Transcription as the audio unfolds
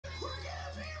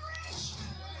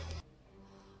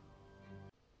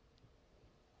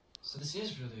So this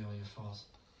is really all your fault.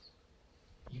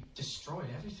 You destroyed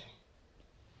everything.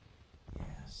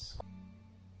 Yes.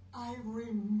 I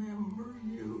remember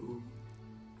you.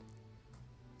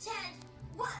 Ted,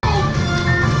 what? You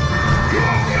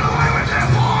won't get away with that,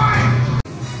 boy!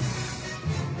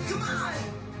 Come on!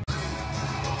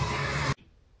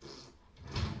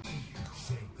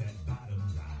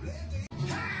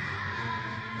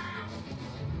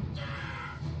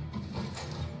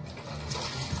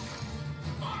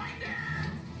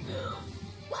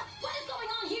 What is going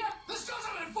on here? This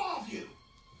doesn't involve you!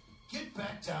 Get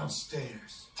back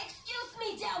downstairs. Excuse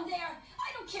me down there.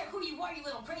 I don't care who you are, you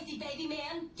little crazy baby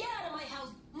man. Get out of my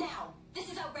house now.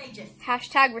 This is outrageous.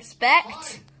 Hashtag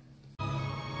respect. Fine.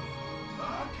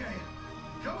 Okay.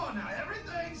 Come on now.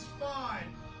 Everything's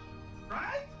fine.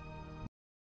 Right?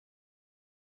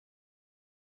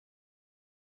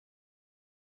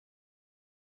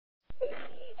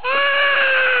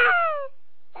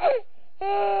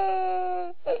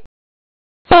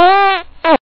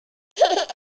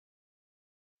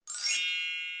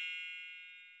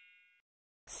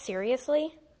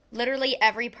 Seriously? Literally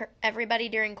everybody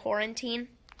during quarantine?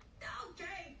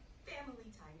 Okay, family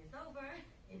time is over.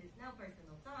 It is now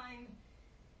personal time.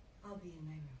 I'll be in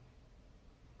my room.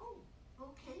 Oh,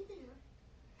 okay, dear.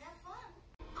 Have fun.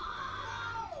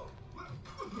 Oh!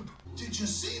 Did you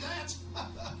see that?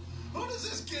 Who does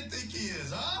this kid think he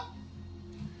is, huh?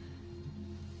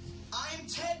 I'm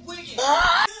Ted Wiggins.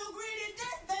 You greeted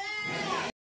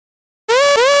deathbed!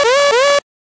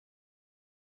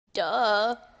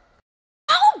 Duh.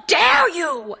 How dare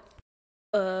you!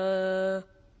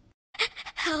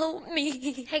 Help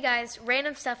me. Hey guys,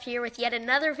 random stuff here with yet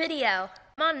another video.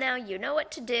 Come on now, you know what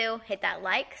to do. Hit that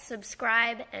like,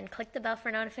 subscribe, and click the bell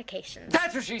for notifications.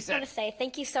 That's what she said. I want to say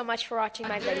thank you so much for watching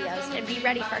my videos, and be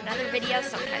ready for another video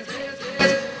sometime soon.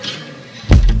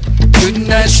 Good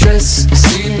night stress,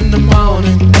 see you in the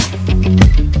morning.